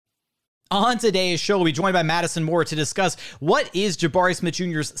On today's show, we'll be joined by Madison Moore to discuss what is Jabari Smith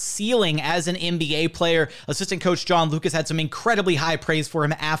Jr.'s ceiling as an NBA player. Assistant coach John Lucas had some incredibly high praise for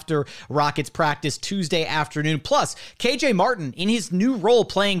him after Rockets practice Tuesday afternoon. Plus, KJ Martin in his new role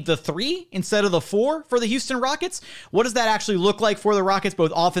playing the 3 instead of the 4 for the Houston Rockets. What does that actually look like for the Rockets,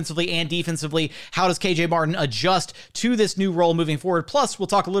 both offensively and defensively? How does KJ Martin adjust to this new role moving forward? Plus, we'll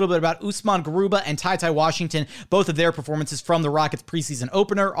talk a little bit about Usman Garuba and Ty Washington, both of their performances from the Rockets preseason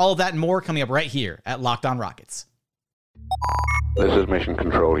opener. All of that and more coming up right here at Locked On Rockets. This is Mission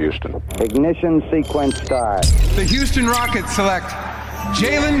Control, Houston. Ignition sequence start. The Houston Rockets select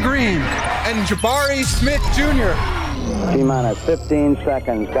Jalen Green and Jabari Smith Jr. T-minus 15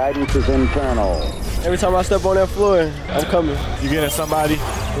 seconds. Guidance is internal. Every time I step on that floor, I'm coming. You're getting somebody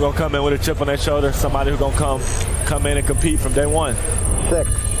who's going to come in with a chip on their shoulder, somebody who's going to come in and compete from day one. 6,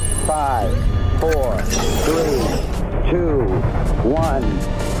 5, 4, 3, 2,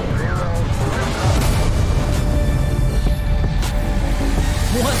 1.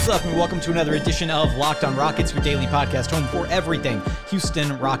 What's up, and welcome to another edition of Locked On Rockets, your daily podcast home for everything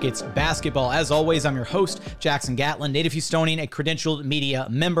Houston Rockets basketball. As always, I'm your host, Jackson Gatlin, native Houstonian, a credentialed media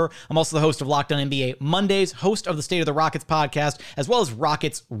member. I'm also the host of Locked On NBA Mondays, host of the State of the Rockets podcast, as well as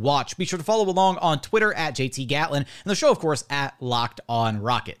Rockets Watch. Be sure to follow along on Twitter at JT Gatlin, and the show, of course, at Locked On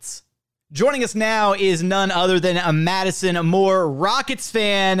Rockets. Joining us now is none other than a Madison Moore, Rockets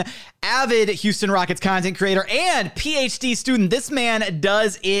fan, avid Houston Rockets content creator, and PhD student. This man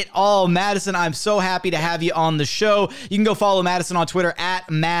does it all. Madison, I'm so happy to have you on the show. You can go follow Madison on Twitter at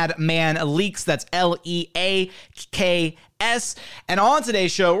MadmanLeaks. That's Leaks. And on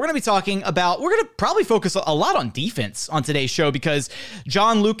today's show, we're going to probably focus a lot on defense on today's show because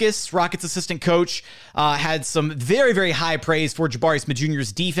John Lucas, Rockets assistant coach, had some very, very high praise for Jabari Smith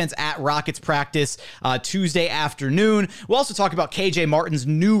Jr.'s defense at Rockets practice Tuesday afternoon. We'll also talk about KJ Martin's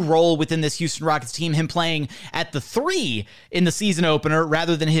new role within this Houston Rockets team, him playing at the 3 in the season opener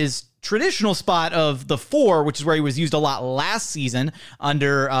rather than his traditional spot of the 4, which is where he was used a lot last season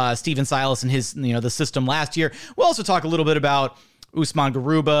under Stephen Silas and his, the system last year. We'll also talk a little bit about Usman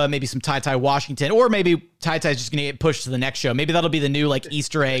Garuba, maybe some Ty Washington, or maybe Ty's just going to get pushed to the next show. Maybe that'll be the new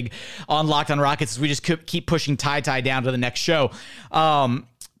Easter egg on Locked On Rockets as we just keep pushing Ty down to the next show.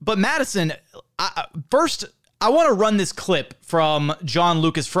 But Madison, first, I want to run this clip from John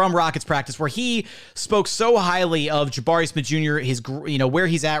Lucas from Rockets practice where he spoke so highly of Jabari Smith Jr., his, where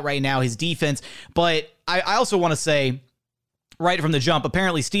he's at right now, his defense. But I also want to say, right from the jump,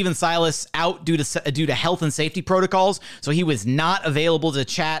 apparently Stephen Silas out due to health and safety protocols, so he was not available to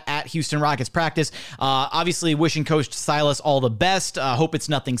chat at Houston Rockets practice. Obviously, wishing Coach Silas all the best. Hope it's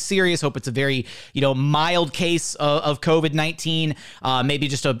nothing serious. Hope it's a very mild case of COVID-19. Maybe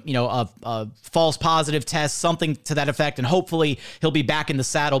just a false positive test, something to that effect, and hopefully he'll be back in the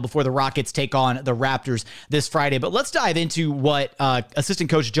saddle before the Rockets take on the Raptors this Friday. But let's dive into what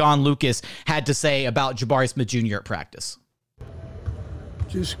assistant coach John Lucas had to say about Jabari Smith Jr. at practice.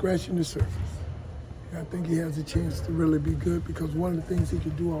 Just scratching the surface. I think he has a chance to really be good because one of the things he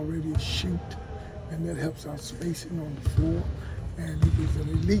can do already is shoot, and that helps our spacing on the floor. And he's an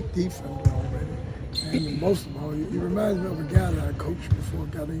elite defender already. And most of all, he reminds me of a guy that I coached before, a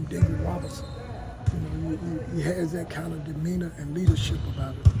guy named David Robinson. He has that kind of demeanor and leadership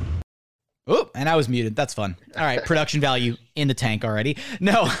about him. Oh, and I was muted. That's fun. All right, production value in the tank already.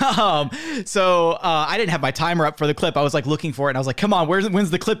 No, so I didn't have my timer up for the clip. I was looking for it, and I was like, come on, when's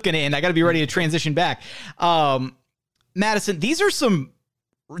the clip going to end? I got to be ready to transition back. Madison, this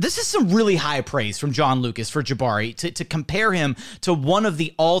is some really high praise from John Lucas for Jabari to compare him to one of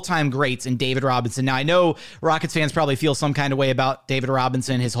the all-time greats in David Robinson. Now, I know Rockets fans probably feel some kind of way about David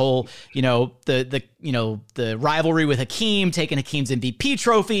Robinson, his whole, the rivalry with Hakeem, taking Hakeem's MVP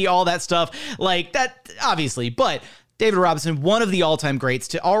trophy, all that stuff like that, obviously. But David Robinson, one of the all-time greats,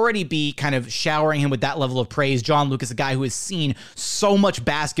 to already be kind of showering him with that level of praise. John Lucas, a guy who has seen so much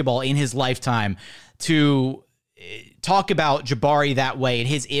basketball in his lifetime, to talk about Jabari that way and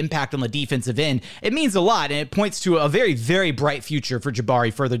his impact on the defensive end, it means a lot, and it points to a very, very bright future for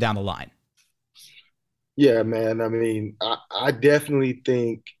Jabari further down the line. Yeah, man. I mean, I definitely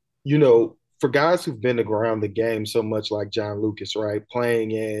think, for guys who've been around the game so much like John Lucas, right,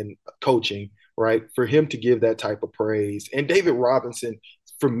 playing and coaching, right, for him to give that type of praise. And David Robinson,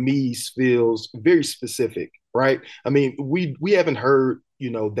 for me, feels very specific, right? I mean, we haven't heard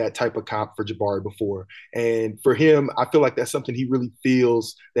that type of comp for Jabari before. And for him, I feel like that's something he really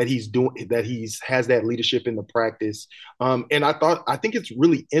feels that he's doing, that has that leadership in the practice. And I think it's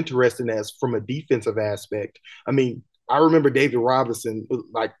really interesting as from a defensive aspect. I mean, I remember David Robinson,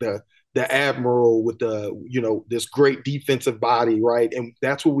 like the the admiral with this great defensive body, right? And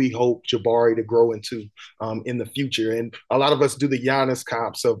that's what we hope Jabari to grow into in the future. And a lot of us do the Giannis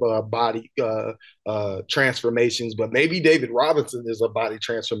comps of body transformations, but maybe David Robinson is a body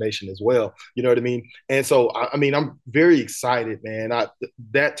transformation as well. You know what I mean? And so, I mean, I'm very excited, man.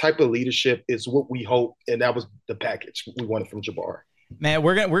 That type of leadership is what we hope, and that was the package we wanted from Jabari. Man,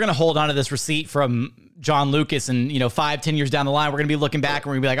 we're gonna hold on to this receipt from John Lucas, and 5-10 years down the line, we're gonna be looking back and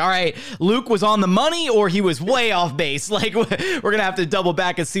we're gonna be like, all right, Luke was on the money or he was way off base. Like, we're gonna have to double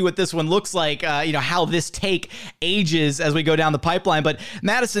back and see what this one looks like. How this take ages as we go down the pipeline. But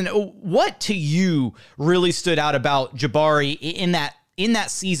Madison, what to you really stood out about Jabari in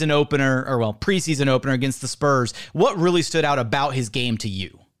that season opener, or preseason opener against the Spurs? What really stood out about his game to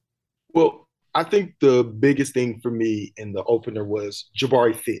you? Well, I think the biggest thing for me in the opener was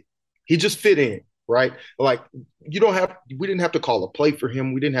Jabari fit. He just fit in, right? Like, we didn't have to call a play for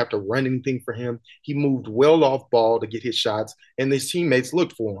him. We didn't have to run anything for him. He moved well off ball to get his shots, and his teammates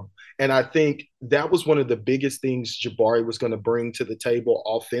looked for him. And I think that was one of the biggest things Jabari was going to bring to the table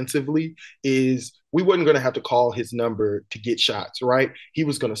offensively, is we wasn't going to have to call his number to get shots, right? He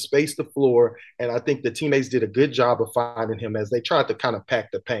was going to space the floor, and I think the teammates did a good job of finding him as they tried to kind of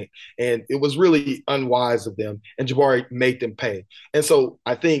pack the paint. And it was really unwise of them, and Jabari made them pay. And so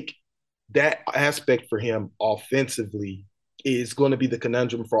I think that aspect for him offensively is going to be the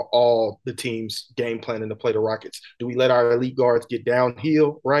conundrum for all the teams game planning to play the Rockets. Do we let our elite guards get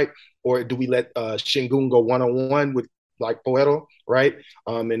downhill, right? Or do we let Sengun go one-on-one with like Poeltl, right?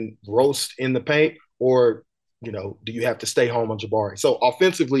 And roast in the paint? Or, do you have to stay home on Jabari? So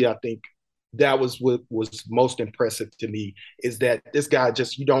offensively, I think that was what was most impressive to me, is that this guy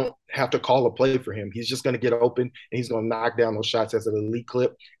you don't have to call a play for him. He's just going to get open and he's going to knock down those shots as an elite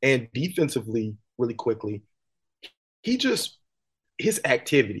clip. And defensively, really quickly, his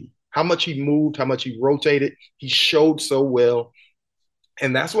activity, how much he moved, how much he rotated, he showed so well.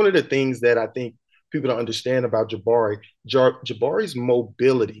 And that's one of the things that I think people don't understand about Jabari. Jabari's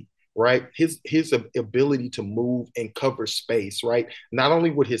mobility, right? His ability to move and cover space, right? Not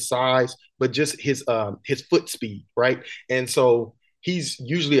only with his size, but just his foot speed, right? And so he's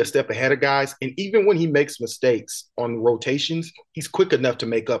usually a step ahead of guys. And even when he makes mistakes on rotations, he's quick enough to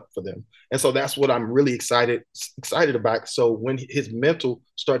make up for them. And so that's what I'm really excited about. So when his mental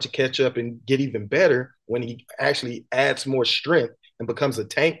starts to catch up and get even better, when he actually adds more strength and becomes a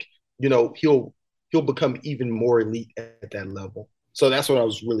tank, he'll become even more elite at that level. So that's what I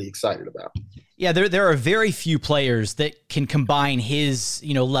was really excited about. Yeah, there are very few players that can combine his,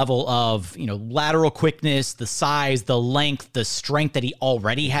 level of, lateral quickness, the size, the length, the strength that he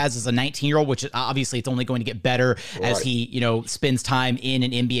already has as a 19-year-old, which obviously it's only going to get better as he, spends time in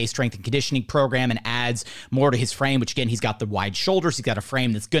an NBA strength and conditioning program and adds more to his frame, which again, he's got the wide shoulders. He's got a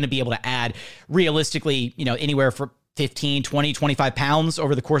frame that's going to be able to add realistically, anywhere from 15, 20, 25 pounds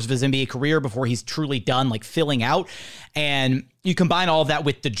over the course of his NBA career before he's truly done like filling out. And you combine all of that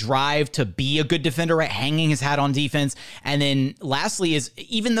with the drive to be a good defender, right? Hanging his hat on defense. And then lastly is,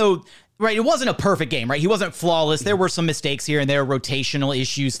 even though, right, it wasn't a perfect game, right? He wasn't flawless. There were some mistakes here and there, rotational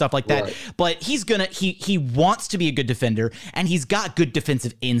issues, stuff like that. Right. But he wants to be a good defender, and he's got good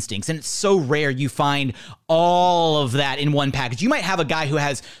defensive instincts. And it's so rare you find all of that in one package. You might have a guy who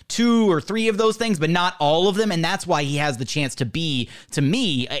has 2 or 3 of those things, but not all of them. And that's why he has the chance to be, to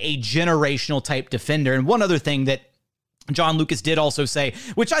me, a generational type defender. And one other thing that John Lucas did also say,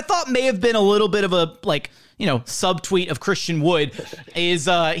 which I thought may have been a little bit of a, subtweet of Christian Wood, is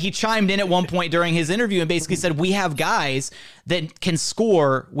he chimed in at one point during his interview and basically said, we have guys that can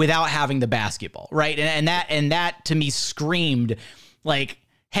score without having the basketball, right? And that to me screamed like,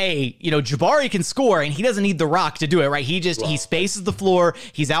 hey, Jabari can score and he doesn't need the rock to do it, right? He spaces the floor.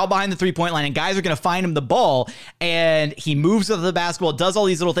 He's out behind the 3-point line and guys are going to find him the ball, and he moves with the basketball, does all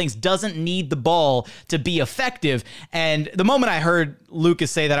these little things, doesn't need the ball to be effective. And the moment I heard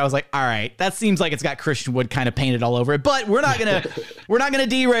Lucas say that, I was like, all right, that seems like it's got Christian Wood kind of painted all over it, but we're not going to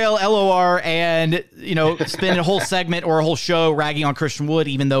derail LOR and, spend a whole segment or a whole show ragging on Christian Wood,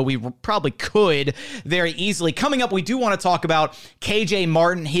 even though we probably could very easily. Coming up, we do want to talk about KJ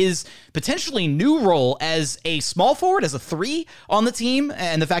Martin, his potentially new role as a small forward, as a 3 on the team,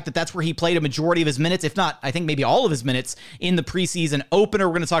 and the fact that that's where he played a majority of his minutes, if not, I think maybe all of his minutes in the preseason opener.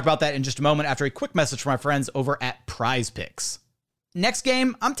 We're going to talk about that in just a moment after a quick message from my friends over at Prize Picks. Next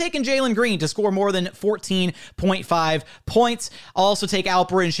game, I'm taking Jalen Green to score more than 14.5 points. I'll also take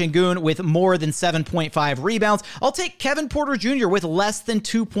Alperen Sengun with more than 7.5 rebounds. I'll take Kevin Porter Jr. with less than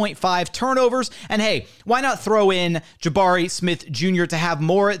 2.5 turnovers. And hey, why not throw in Jabari Smith Jr. to have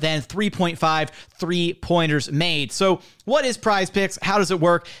more than 3.5 3-pointers made? So What is Prize Picks? How does it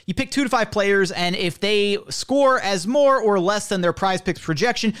work? You pick 2 to 5 players, and if they score as more or less than their Prize Picks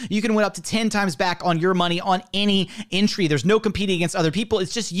projection, you can win up to 10 times back on your money on any entry. There's no competing against other people.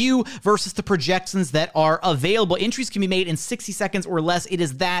 It's just you versus the projections that are available. Entries can be made in 60 seconds or less. It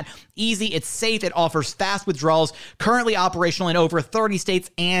is that easy. It's safe. It offers fast withdrawals, currently operational in over 30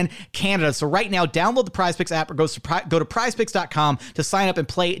 states and Canada. So right now, download the Prize Picks app or go to prizepicks.com to sign up and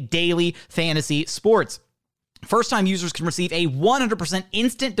play daily fantasy sports. First-time users can receive a 100%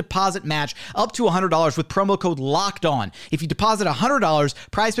 instant deposit match up to $100 with promo code LOCKEDON. If you deposit $100,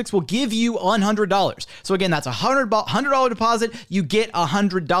 PrizePicks will give you $100. So again, that's a $100 deposit, you get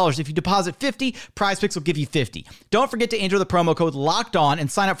 $100. If you deposit $50, PrizePicks will give you $50. Don't forget to enter the promo code LOCKEDON and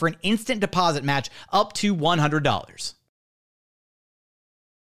sign up for an instant deposit match up to $100.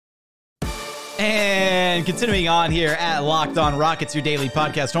 And continuing on here at Locked On Rockets, your daily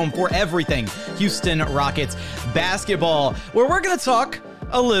podcast home for everything Houston Rockets basketball, where we're going to talk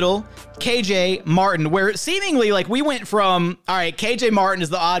a little KJ Martin, where seemingly like we went from, all right, KJ Martin is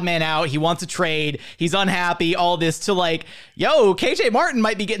the odd man out. He wants a trade. He's unhappy, all this, to like, yo, KJ Martin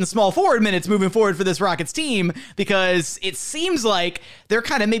might be getting small forward minutes moving forward for this Rockets team, because it seems like they're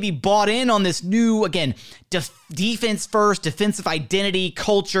kind of maybe bought in on this new, again, defense first, defensive identity,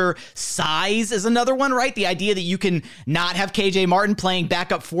 culture. Size is another one, right? The idea that you can not have KJ Martin playing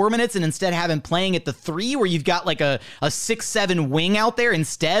backup 4 minutes and instead have him playing at the 3, where you've got like a 6'7" wing out there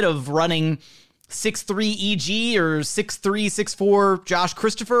instead of running 6'3" EG or 6'3", 6'4" Josh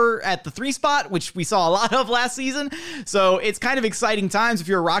Christopher at the 3 spot, which we saw a lot of last season. So it's kind of exciting times if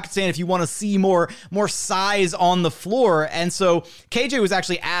you're a Rockets fan, if you want to see more size on the floor. And so KJ was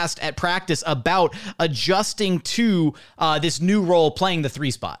actually asked at practice about adjusting to this new role, playing the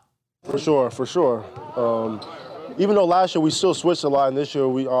 3 spot. For sure. Even though last year we still switched a lot, and this year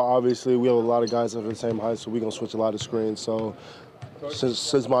we have a lot of guys of the same height, so we're going to switch a lot of screens. So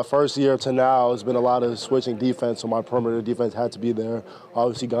since my first year to now, it's been a lot of switching defense, so my perimeter defense had to be there.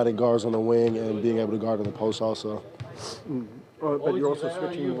 Obviously guarding guards on the wing and being able to guard on the post also. But you're also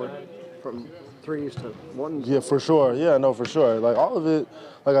switching more from 3s to 1s? Yeah, for sure. Yeah, no, for sure. Like all of it,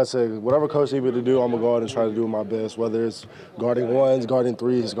 like I said, whatever coach needs me to do, I'm going to go out and try to do my best, whether it's guarding 1s, guarding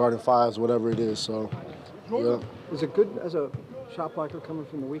 3s, guarding 5s, whatever it is. So, yeah. Is it good as a shot blocker coming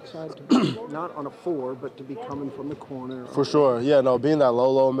from the weak side to be not on a 4, but to be coming from the corner? For sure. Yeah, no, being that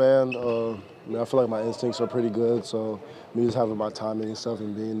low man, I feel like my instincts are pretty good. So me just having my timing and stuff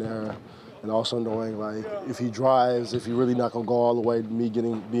and being there, and also knowing like if he drives, if you're really not gonna go all the way,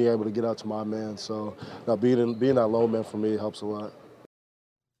 being able to get out to my man. So being that low man for me helps a lot.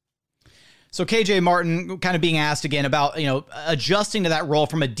 So KJ Martin kind of being asked again about, adjusting to that role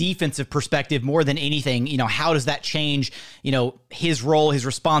from a defensive perspective more than anything. How does that change, his role, his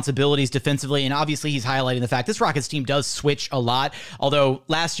responsibilities defensively? And obviously he's highlighting the fact this Rockets team does switch a lot. Although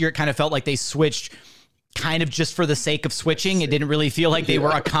last year it kind of felt like they switched kind of just for the sake of switching. It didn't really feel like they were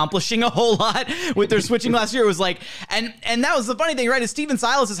accomplishing a whole lot with their switching last year. It was like, and that was the funny thing, right? Is Steven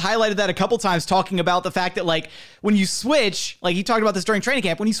Silas has highlighted that a couple times, talking about the fact that like when you switch, like he talked about this during training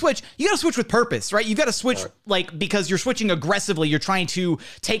camp, when you switch, you got to switch with purpose, right? You got to switch like because you're switching aggressively. You're trying to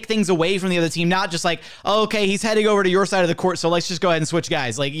take things away from the other team, not just like, oh, okay, he's heading over to your side of the court, so let's just go ahead and switch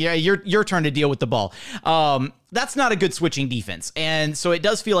guys. Like, yeah, your turn to deal with the ball. That's not a good switching defense. And so it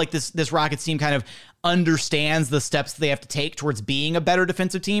does feel like this Rockets team kind of understands the steps they have to take towards being a better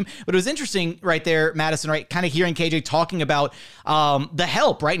defensive team. But it was interesting right there, Madison, right? Kind of hearing KJ talking about the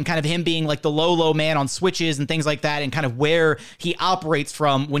help, right? And kind of him being like the low man on switches and things like that, and kind of where he operates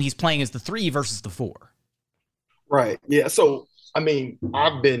from when he's playing as the 3 versus the 4. Right. Yeah. So, I mean,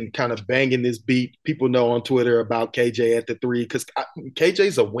 I've been kind of banging this beat. People know on Twitter about KJ at the 3 because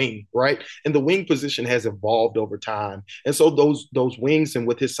KJ's a wing, right? And the wing position has evolved over time. And so those wings, and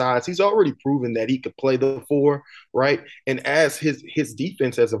with his size, he's already proven that he could play the 4, right? And as his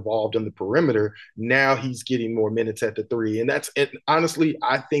defense has evolved on the perimeter, now he's getting more minutes at the 3. And honestly,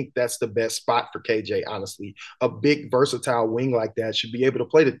 I think that's the best spot for KJ, honestly. A big, versatile wing like that should be able to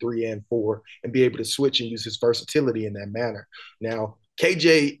play the 3 and 4 and be able to switch and use his versatility in that manner. Now,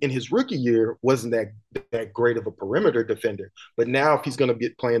 KJ in his rookie year wasn't that great of a perimeter defender, but now if he's going to be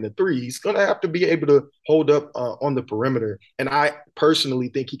playing the 3, he's going to have to be able to hold up on the perimeter. And I personally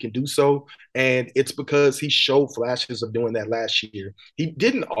think he can do so, and it's because he showed flashes of doing that last year. He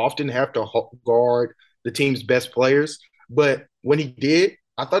didn't often have to guard the team's best players, but when he did,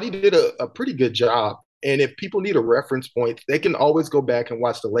 I thought he did a pretty good job. And if people need a reference point, they can always go back and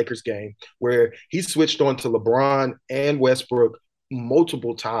watch the Lakers game where he switched on to LeBron and Westbrook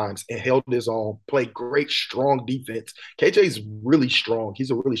multiple times and held his own, played great, strong defense. KJ's really strong.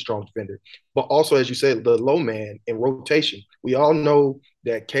 He's a really strong defender. But also, as you said, the low man in rotation. We all know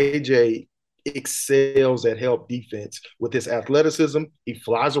that KJ excels at help defense with his athleticism. He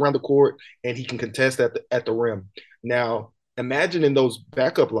flies around the court and he can contest at the rim. Now, imagine in those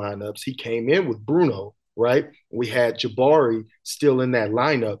backup lineups, he came in with Bruno, right? We had Jabari still in that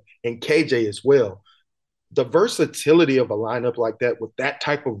lineup and KJ as well. The versatility of a lineup like that with that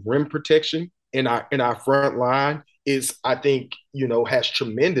type of rim protection in our front line is, I think, has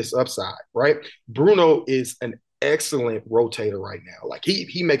tremendous upside, right? Bruno is an excellent rotator right now. Like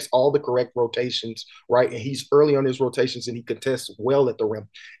he makes all the correct rotations, right? And he's early on his rotations and he contests well at the rim.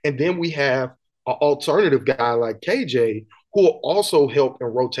 And then we have an alternative guy like KJ who will also help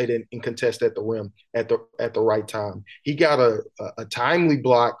and rotate and contest at the rim at the right time. He got a timely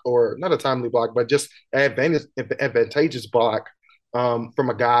block, or not a timely block, but just advantageous block from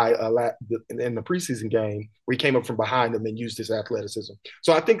a guy in the preseason game where he came up from behind him and used his athleticism.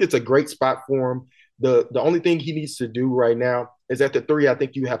 So I think it's a great spot for him. The only thing he needs to do right now is at the three, I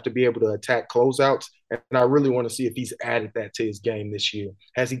think you have to be able to attack closeouts. And I really want to see if he's added that to his game this year.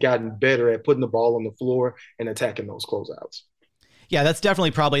 Has he gotten better at putting the ball on the floor and attacking those closeouts? Yeah, that's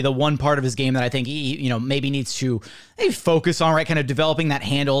definitely probably the one part of his game that I think he, maybe needs to focus on, right? Kind of developing that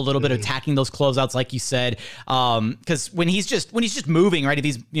handle a little bit, attacking those closeouts, like you said. Because when he's just moving, right? If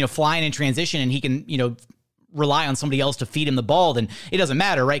he's, flying in transition and he can, rely on somebody else to feed him the ball, then it doesn't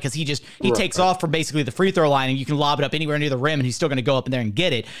matter, right? Because he takes off from basically the free throw line and you can lob it up anywhere near the rim and he's still going to go up in there and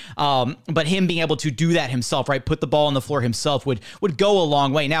get it. But him being able to do that himself, right? Put the ball on the floor himself would go a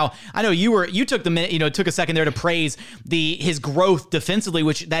long way. Now, I know you took took a second there to praise his growth defensively,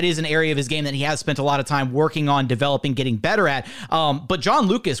 which that is an area of his game that he has spent a lot of time working on, developing, getting better at. But John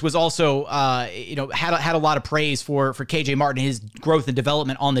Lucas was also, had a lot of praise for KJ Martin, his growth and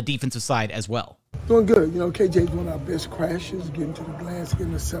development on the defensive side as well. Doing good. KJ's one of our best crashers, getting to the glass,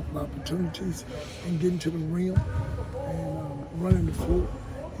 getting us several opportunities, and getting to the rim and running the floor.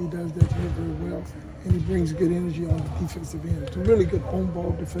 He does that very, very well, and he brings good energy on the defensive end. He's a really good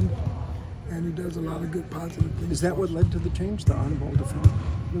on-ball defender, and he does a lot of good positive things. Is that what led to the change, the on-ball defender?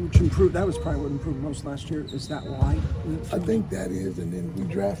 Which improved, that was probably what improved most last year. Is that why? I think that is, and then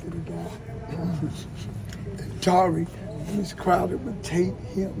we drafted a guy, Jari. He's crowded with Tate,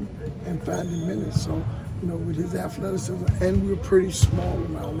 him, and finding minutes. So, with his athleticism, and we're pretty small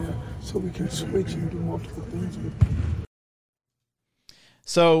around there, so we can switch and do multiple things with him.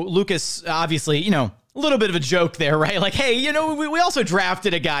 So Lucas, obviously, a little bit of a joke there, right? Like, hey, we also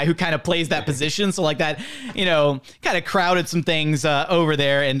drafted a guy who kind of plays that position. So like that, kind of crowded some things over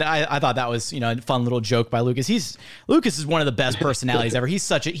there. And I thought that was, a fun little joke by Lucas. Lucas is one of the best personalities ever. He's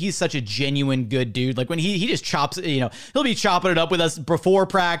such a genuine good dude. Like when he just chops, he'll be chopping it up with us before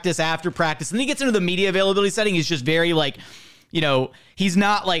practice, after practice. And then he gets into the media availability setting. He's just very like, he's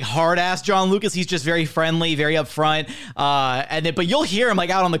not like hard ass John Lucas. He's just very friendly, very upfront. But you'll hear him like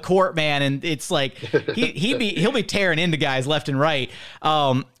out on the court, man. And it's like, he'll be tearing into guys left and right.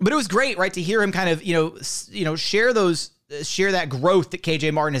 But it was great, right? To hear him kind of, share that growth that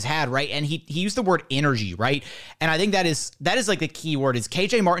KJ Martin has had, right? And he used the word energy, right? And I think that is like the key word is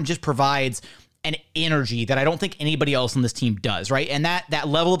KJ Martin just provides an energy that I don't think anybody else on this team does, right? And that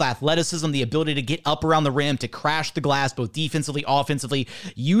level of athleticism, the ability to get up around the rim, to crash the glass, both defensively, offensively,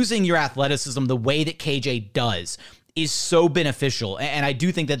 using your athleticism the way that KJ does is so beneficial. And I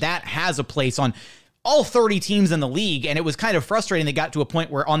do think that has a place on all 30 teams in the league. And it was kind of frustrating. They got to a point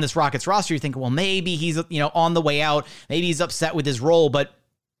where on this Rockets roster, you think, well, maybe he's, on the way out. Maybe he's upset with his role, but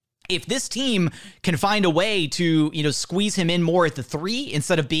if this team can find a way to, squeeze him in more at the three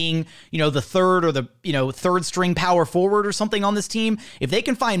instead of being, the third or the, third string power forward or something on this team, if they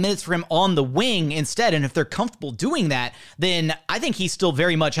can find minutes for him on the wing instead, and if they're comfortable doing that, then I think he still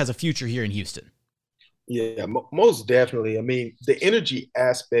very much has a future here in Houston. Yeah, most definitely. I mean, the energy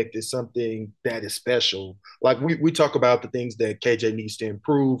aspect is something that is special. Like we talk about the things that KJ needs to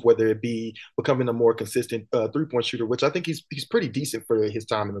improve, whether it be becoming a more consistent three-point shooter, which I think he's pretty decent for his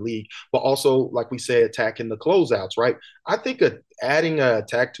time in the league, but also, like we say, attacking the closeouts, right? I think adding an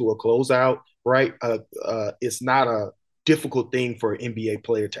attack to a closeout, right, it's not a difficult thing for an NBA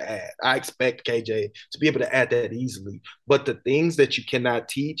player to add. I expect KJ to be able to add that easily. But the things that you cannot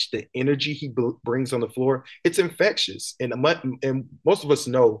teach, the energy he brings on the floor, it's infectious. And most of us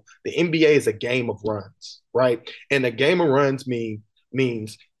know the NBA is a game of runs, right? And a game of runs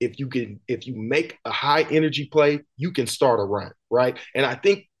means if you make a high energy play, you can start a run, right? And I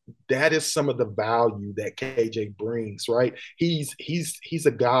think that is some of the value that KJ brings, right? He's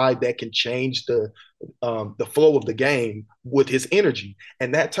a guy that can change the flow of the game with his energy,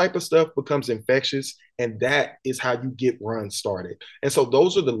 and that type of stuff becomes infectious, and that is how you get runs started. And so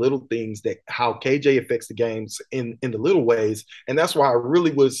those are the little things that how KJ affects the games in the little ways, and that's why I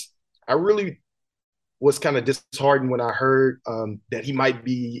really was kind of disheartened when I heard that he might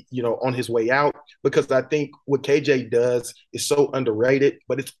be, on his way out, because I think what KJ does is so underrated,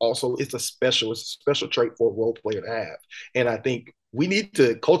 but it's a special trait for a role player to have. And I think we need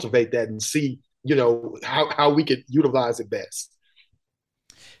to cultivate that and see, how we could utilize it best.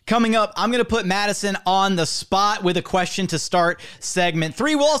 Coming up, I'm going to put Madison on the spot with a question to start segment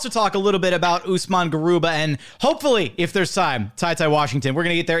 3. We'll also talk a little bit about Usman Garuba and hopefully, if there's time, Ty Washington. We're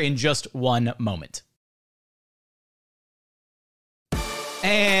going to get there in just one moment.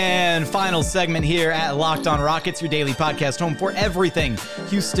 And final segment here at Locked On Rockets, your daily podcast home for everything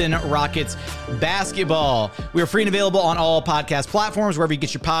Houston Rockets basketball. We are free and available on all podcast platforms. Wherever you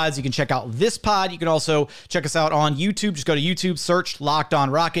get your pods, you can check out this pod. You can also check us out on YouTube. Just go to YouTube, search Locked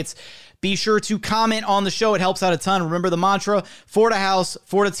On Rockets. Be sure to comment on the show. It helps out a ton. Remember the mantra, for the house,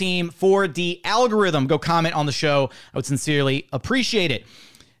 for the team, for the algorithm. Go comment on the show. I would sincerely appreciate it.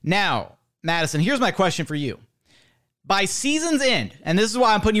 Now, Madison, here's my question for you. By season's end, and this is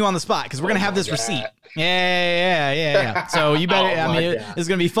why I'm putting you on the spot, because we're going to have this receipt. Yeah. So you better, this is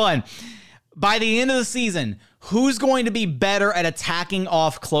going to be fun. By the end of the season, who's going to be better at attacking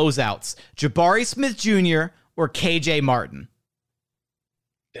off closeouts? Jabari Smith Jr. or KJ Martin?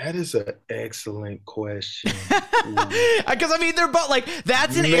 That is an excellent question. Because they're both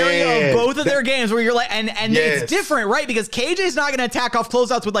that's an area of both of their games where you're and yes. It's different, right? Because KJ's not going to attack off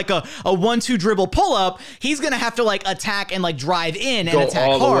closeouts with a 1-2 dribble pull up. He's going to have to attack and drive in and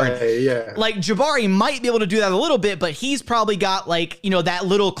attack hard. Yeah. Jabari might be able to do that a little bit, but he's probably got that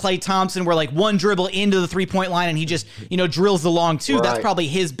little Klay Thompson where one dribble into the 3-point line and he just drills the long two. Right. That's probably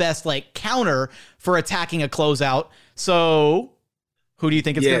his best counter for attacking a closeout. So who do you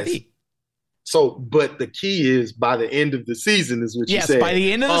think it's going to be? So, but the key is by the end of the season is what you said. Yes, by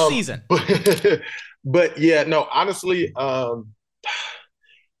the end of the season. But yeah, no, honestly,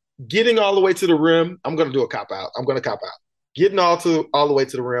 getting all the way to the rim, I'm going to do a cop-out. Getting all the way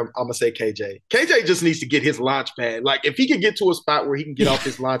to the rim, I'm going to say KJ. KJ just needs to get his launch pad. If he can get to a spot where he can get off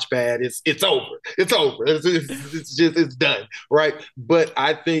his launch pad, it's over. It's over. It's done, right? But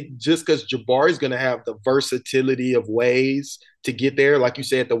I think just because Jabari is going to have the versatility of ways to get there, like you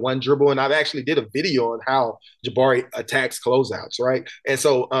said, the one dribble, and I've actually did a video on how Jabari attacks closeouts, right? And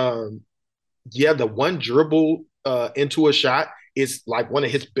so, the one dribble into a shot is one of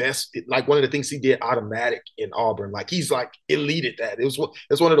his best, one of the things he did automatic in Auburn. He's elite at that.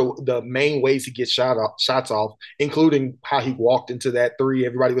 It's one of the main ways he gets shots off, including how he walked into that 3.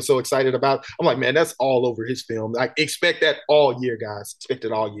 Everybody was so excited about. I'm like, man, that's all over his film. Expect that all year, guys. Expect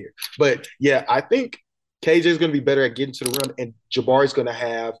it all year. But yeah, I think KJ is going to be better at getting to the rim, and Jabari is going to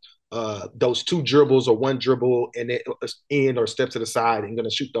have those 2 dribbles or 1 dribble and in or step to the side and going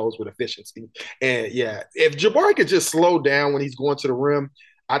to shoot those with efficiency. And yeah, if Jabari could just slow down when he's going to the rim,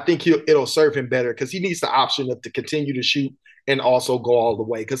 I think it'll serve him better, because he needs the option to continue to shoot and also go all the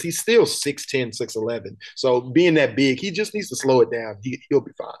way, because he's still 6'10", 6'11". So being that big, he just needs to slow it down. He'll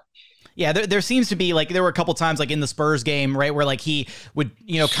be fine. Yeah, there seems to be there were a couple times in the Spurs game, right, where he would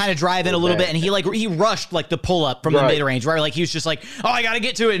kind of drive in a little bit, and he rushed the pull up from the mid range, right? He was just oh, I got to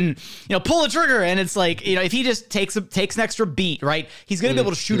get to it and pull the trigger, and it's if he just takes an extra beat, right, he's gonna be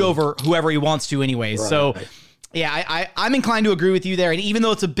able to shoot over whoever he wants to anyways. Right. So. Yeah, I'm inclined to agree with you there. And even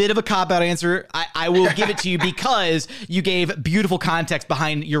though it's a bit of a cop-out answer, I will give it to you because you gave beautiful context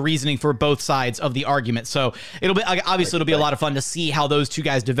behind your reasoning for both sides of the argument. So it'll be a lot of fun to see how those two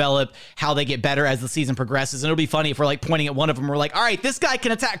guys develop, how they get better as the season progresses. And it'll be funny if we're pointing at one of them, we're all right, this guy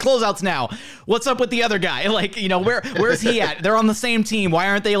can attack closeouts now. What's up with the other guy? Where's he at? They're on the same team. Why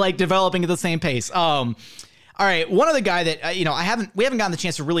aren't they developing at the same pace? All right, one other guy that we haven't gotten the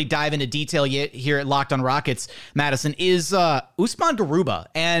chance to really dive into detail yet here at Locked On Rockets, Madison, is Usman Garuba,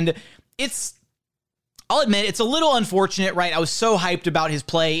 and I'll admit it's a little unfortunate, right? I was so hyped about his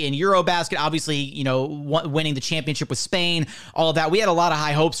play in Eurobasket, obviously, winning the championship with Spain, all of that. We had a lot of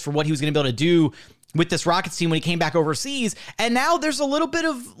high hopes for what he was going to be able to do with this Rockets team when he came back overseas. And now there's a little bit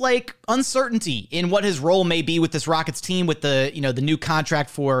of uncertainty in what his role may be with this Rockets team with the, the new contract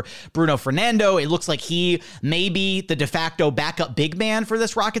for Bruno Fernando. It looks like he may be the de facto backup big man for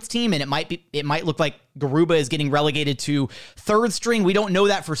this Rockets team. And it might look like Garuba is getting relegated to third string. We don't know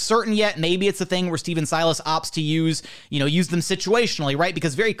that for certain yet. Maybe it's a thing where Steven Silas opts to use them situationally, right?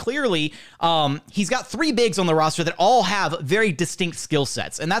 Because very clearly, he's got 3 bigs on the roster that all have very distinct skill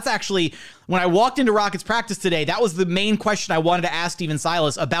sets. And that's actually, when I walked into Rockets practice today, that was the main question I wanted to ask Steven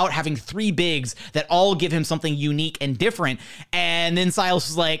Silas about having 3 bigs that all give him something unique and different. And then Silas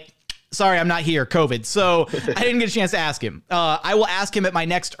was like, sorry, I'm not here, COVID. So I didn't get a chance to ask him. I will ask him at my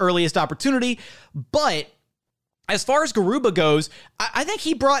next earliest opportunity. But as far as Garuba goes, I think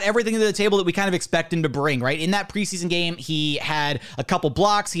he brought everything to the table that we kind of expect him to bring, right? In that preseason game, he had a couple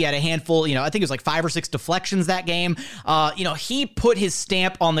blocks. He had a handful, I think it was like 5 or 6 deflections that game. He put his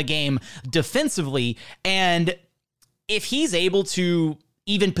stamp on the game defensively. And if he's able to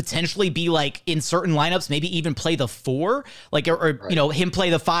even potentially be like in certain lineups, maybe even play the 4, like, or right. Him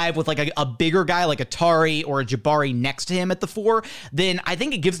play the 5 with like a bigger guy like a Tari or a Jabari next to him at the 4, then I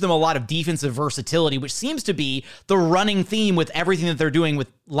think it gives them a lot of defensive versatility, which seems to be the running theme with everything that they're doing with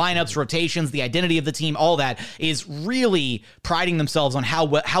lineups, rotations, the identity of the team, all that is really priding themselves on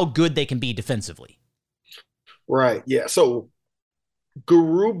how good they can be defensively. Right. Yeah. So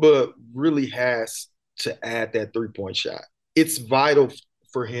Garuba really has to add that 3-point shot. It's vital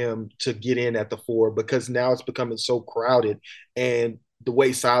for him to get in at the 4 because now it's becoming so crowded, and the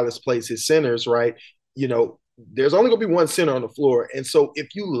way Silas plays his centers, right? There's only going to be one center on the floor. And so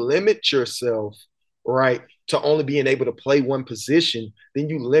if you limit yourself, right, to only being able to play one position, then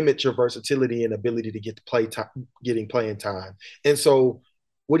you limit your versatility and ability to get getting playing time. And so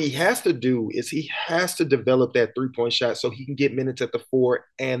what he has to do is he has to develop that 3-point shot so he can get minutes at the 4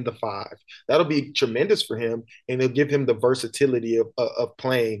 and the 5. That'll be tremendous for him, and it'll give him the versatility of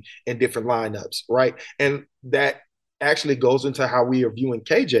playing in different lineups, right? And that actually goes into how we are viewing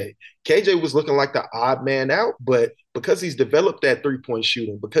KJ. KJ was looking like the odd man out, but because he's developed that 3-point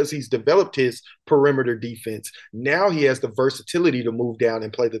shooting, because he's developed his perimeter defense, now he has the versatility to move down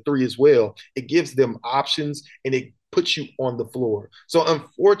and play the 3 as well. It gives them options, and it puts you on the floor. So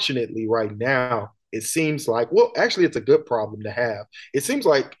unfortunately right now, it seems like, well, actually it's a good problem to have. It seems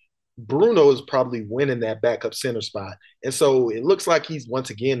like Bruno is probably winning that backup center spot. And so it looks like he's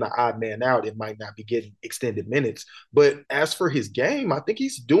once again the odd man out. It might not be getting extended minutes. But as for his game, I think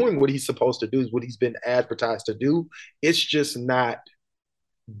he's doing what he's supposed to do, is what he's been advertised to do. It's just not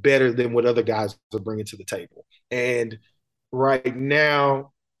better than what other guys are bringing to the table. And right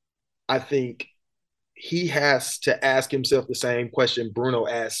now, I think he has to ask himself the same question Bruno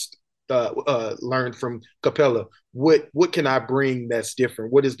learned from Capella. What can I bring that's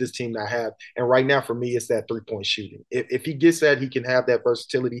different? What does this team not have? And right now, for me, it's that 3-point shooting. If he gets that, he can have that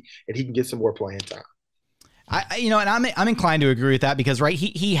versatility and he can get some more playing time. I'm inclined to agree with that because, right,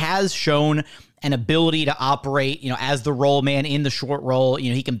 he has shown an ability to operate, as the roll man in the short roll.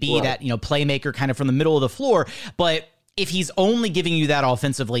 He can be that, playmaker kind of from the middle of the floor, but if he's only giving you that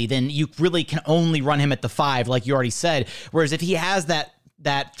offensively, then you really can only run him at the 5, like you already said. Whereas if he has that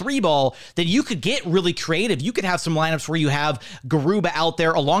 3-ball, then you could get really creative. You could have some lineups where you have Garuba out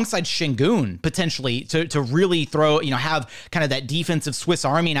there alongside Şengün potentially to really throw, have kind of that defensive Swiss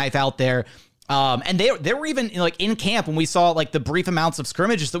Army knife out there. And they were even like in camp when we saw like the brief amounts of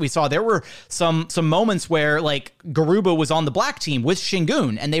scrimmages that we saw, there were some moments where like Garuba was on the black team with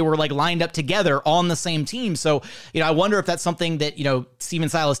Şengün and they were like lined up together on the same team. So, I wonder if that's something that, Steven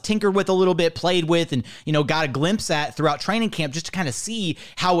Silas tinkered with a little bit, played with, and, got a glimpse at throughout training camp just to kind of see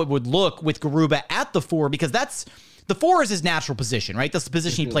how it would look with Garuba at the 4, because the 4 is his natural position, right? That's the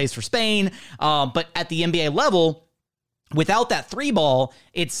position he plays for Spain. But at the NBA level, without that 3-ball,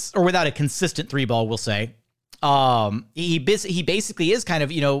 or without a consistent 3-ball, we'll say, he basically is kind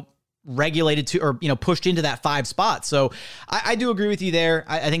of, regulated to, or, pushed into that 5 spot. So I do agree with you there.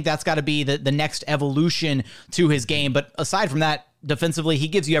 I think that's got to be the next evolution to his game. But aside from that, defensively, he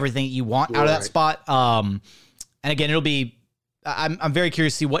gives you everything you want out of that spot. And again, it'll be, I'm very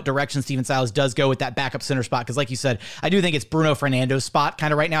curious to see what direction Steven Silas does go with that backup center spot. Because like you said, I do think it's Bruno Fernando's spot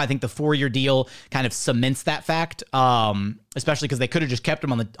kind of right now. I think the 4-year deal kind of cements that fact, especially because they could have just kept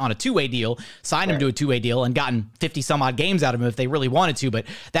him on a 2-way deal, signed him to a 2-way deal, and gotten 50 some odd games out of him if they really wanted to. But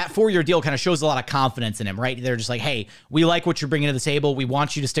that 4-year deal kind of shows a lot of confidence in him, right? They're just like, hey, we like what you're bringing to the table. We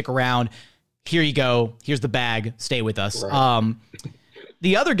want you to stick around. Here you go. Here's the bag. Stay with us. Right.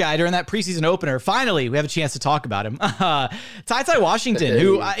 The other guy during that preseason opener, finally, we have a chance to talk about him. Ty Washington,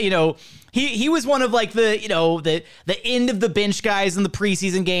 who, he was one of like the end of the bench guys in the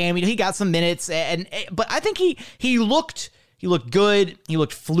preseason game. He got some minutes, but I think he looked good. He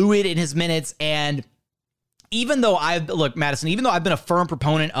looked fluid in his minutes. And even though Madison, even though I've been a firm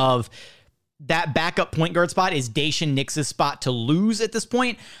proponent of that backup point guard spot is Daishen Nix's spot to lose at this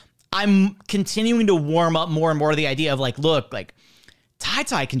point, I'm continuing to warm up more and more to the idea of like, look, like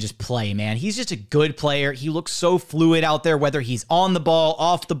Ty can just play, man. He's just a good player. He looks so fluid out there, whether he's on the ball,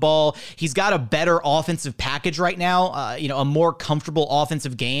 off the ball. He's got a better offensive package right now, a more comfortable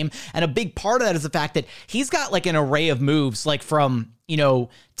offensive game. And a big part of that is the fact that he's got like an array of moves, like from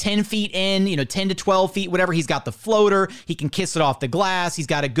 10 feet in, 10 to 12 feet, whatever. He's got the floater. He can kiss it off the glass. He's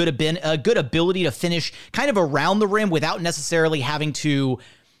got a good ability to finish kind of around the rim without necessarily having to,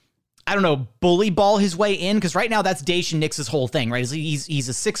 I don't know, bully ball his way in, because right now that's Daishen Nix's whole thing, right? He's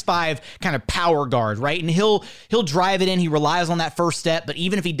a 6'5" kind of power guard, right? And he'll drive it in. He relies on that first step, but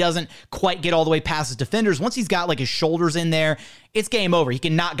even if he doesn't quite get all the way past his defenders, once he's got like his shoulders in there, it's game over. He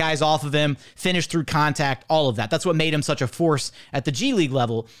can knock guys off of him, finish through contact, all of that. That's what made him such a force at the G League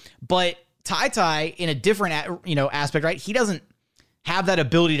level. But Ty, in a different aspect, right? He doesn't have that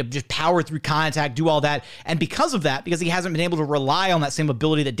ability to just power through contact, do all that. And because of that, because he hasn't been able to rely on that same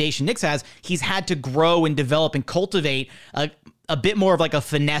ability that Daishen Nix has, he's had to grow and develop and cultivate a bit more of like a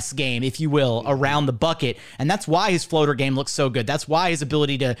finesse game, if you will, around the bucket. And that's why his floater game looks so good. That's why his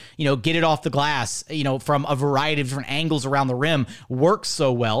ability to, get it off the glass, from a variety of different angles around the rim works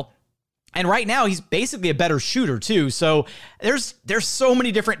so well. And right now, he's basically a better shooter, too. So there's so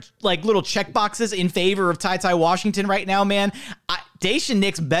many different like little check boxes in favor of Ty Washington right now, man. Daishen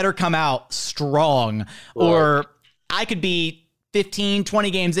Nix better come out strong, or I could be 15,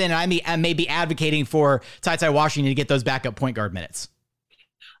 20 games in, and I may be advocating for Ty Washington to get those backup point guard minutes.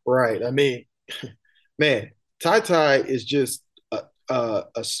 Right. I mean, man, Ty is just a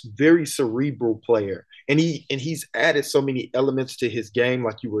very cerebral player. And he's added so many elements to his game,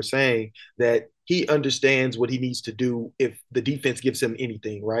 like you were saying, that he understands what he needs to do if the defense gives him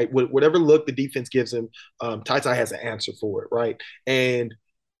anything, right? Whatever look the defense gives him, Ty has an answer for it, right? And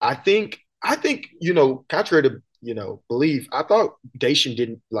I think, contrary to, belief, I thought Daishen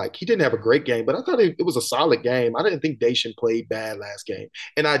didn't have a great game, but I thought it was a solid game. I didn't think Daishen played bad last game.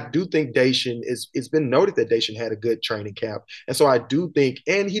 And I do think it's been noted that Daishen had a good training camp. And so I do think,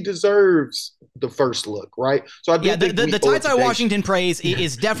 and he deserves the first look, right? So I do think the Ty Washington praise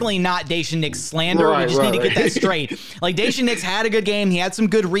is definitely not Daishen Nix slander. We just need to get that straight. Like, Daishen Nix had a good game. He had some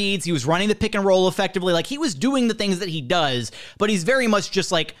good reads. He was running the pick and roll effectively. Like, he was doing the things that he does, but he's very much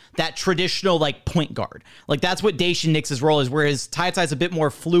just like that traditional like point guard. Like, that's what Daishen Nix's role is, whereas Ty's a bit more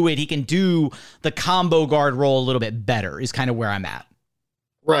fluid. He can do the combo guard role a little bit better, is kind of where I'm at.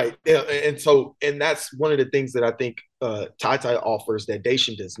 Right. And that's one of the things that I think Ty offers that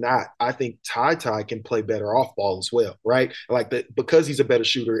Daishen does not. I think Ty can play better off ball as well, right? Because he's a better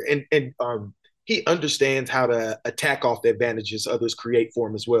shooter, and he understands how to attack off the advantages others create for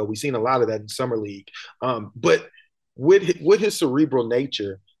him as well. We've seen a lot of that in Summer League. But with his cerebral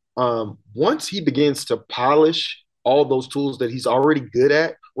nature, once he begins to polish all those tools that he's already good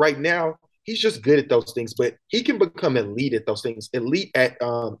at right now, he's just good at those things, but he can become elite at those things. Elite at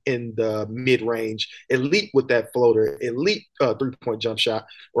in the mid-range, elite with that floater, elite three-point jump shot,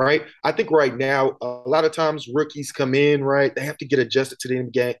 right? I think right now, a lot of times rookies come in, right? They have to get adjusted to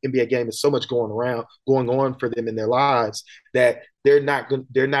the NBA game. There's so much going on for them in their lives that they're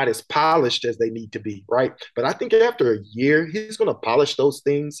not as polished as they need to be, right? But I think after a year, he's going to polish those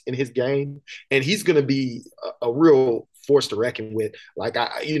things in his game, and he's going to be a real force to reckon with. Like,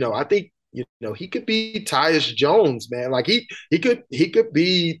 I think, he could be Tyus Jones, man. Like, he could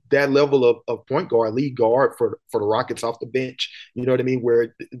be that level of point guard, lead guard for the Rockets off the bench. You know what I mean?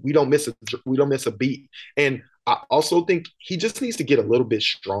 Where we don't miss a beat. And I also think he just needs to get a little bit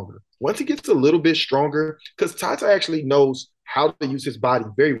stronger. Once he gets a little bit stronger, because Ty actually knows how to use his body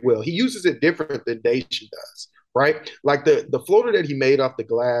very well. He uses it different than Daishen does, right? Like the floater that he made off the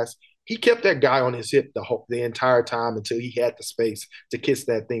glass, he kept that guy on his hip the entire time until he had the space to kiss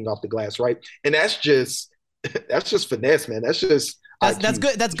that thing off the glass, right? And that's just finesse, man. That's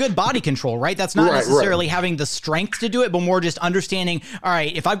good. That's good body control, right? That's not necessarily having the strength to do it, but more just understanding, all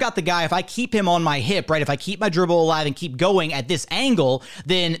right, if I've got the guy, if I keep him on my hip, right, if I keep my dribble alive and keep going at this angle,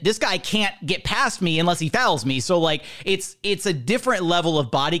 then this guy can't get past me unless he fouls me. So, like, it's a different level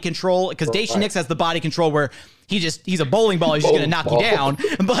of body control, because Daishen Nix has the body control where he's a bowling ball. He's just going to knock you down.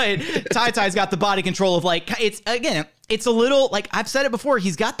 But Ty's got the body control of, like, it's a little, like I've said it before,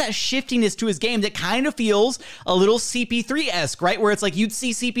 he's got that shiftiness to his game that kind of feels a little CP3-esque, right? Where it's like you'd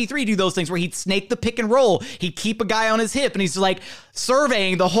see CP3 do those things where he'd snake the pick and roll. He'd keep a guy on his hip and he's just like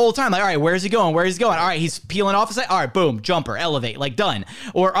surveying the whole time. Like, all right, where's he going? Where is he going? All right, he's peeling off his side. All right, boom, jumper, elevate, like done.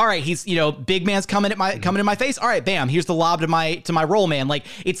 Or all right, he's, big man's coming in my face. All right, bam, here's the lob to my roll man. Like,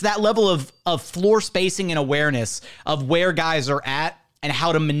 it's that level of floor spacing and awareness of where guys are at and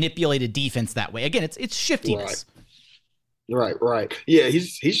how to manipulate a defense that way. Again, it's shiftiness. Right. Yeah,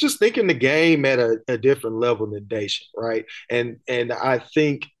 he's just thinking the game at a different level than Daishen, right? And I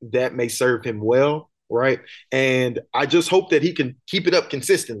think that may serve him well, right? And I just hope that he can keep it up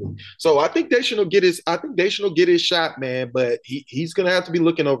consistently. So I think Daishen will get his shot, man, but he's gonna have to be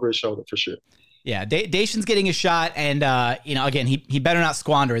looking over his shoulder for sure. Yeah, Daishen's getting a shot, and again, he better not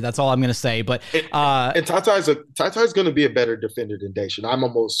squander it. That's all I'm going to say. But and Ty's going to be a better defender than Daishen. I'm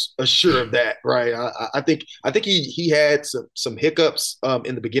almost assured of that, right? I think he had some hiccups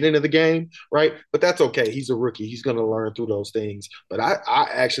in the beginning of the game, right? But that's okay. He's a rookie. He's going to learn through those things. But I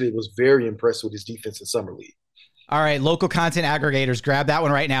actually was very impressed with his defense in Summer League. All right, local content aggregators, grab that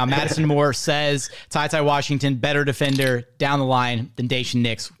one right now. Madison Moore says TyTy Washington, better defender down the line than Daishen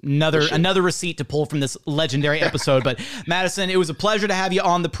Nix. Another receipt to pull from this legendary episode. But Madison, it was a pleasure to have you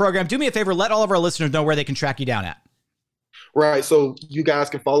on the program. Do me a favor, let all of our listeners know where they can track you down at. Right, so you guys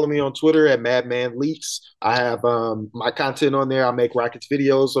can follow me on Twitter at MadmanLeaks. I have my content on there. I make Rockets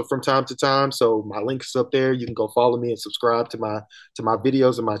videos from time to time, so my link is up there. You can go follow me and subscribe to my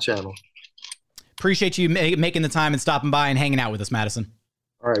videos and my channel. Appreciate you making the time and stopping by and hanging out with us, Madison.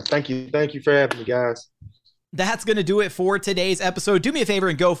 All right. Thank you. Thank you for having me, guys. That's going to do it for today's episode. Do me a favor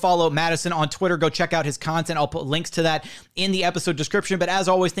and go follow Madison on Twitter. Go check out his content. I'll put links to that in the episode description. But as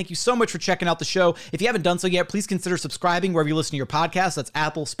always, thank you so much for checking out the show. If you haven't done so yet, please consider subscribing wherever you listen to your podcasts. That's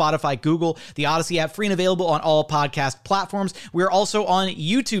Apple, Spotify, Google, the Odyssey app, free and available on all podcast platforms. We're also on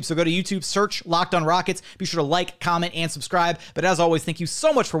YouTube. So go to YouTube, search Locked on Rockets. Be sure to like, comment, and subscribe. But as always, thank you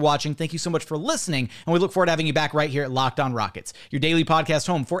so much for watching. Thank you so much for listening. And we look forward to having you back right here at Locked on Rockets, your daily podcast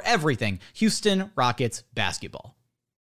home for everything Houston Rockets basketball.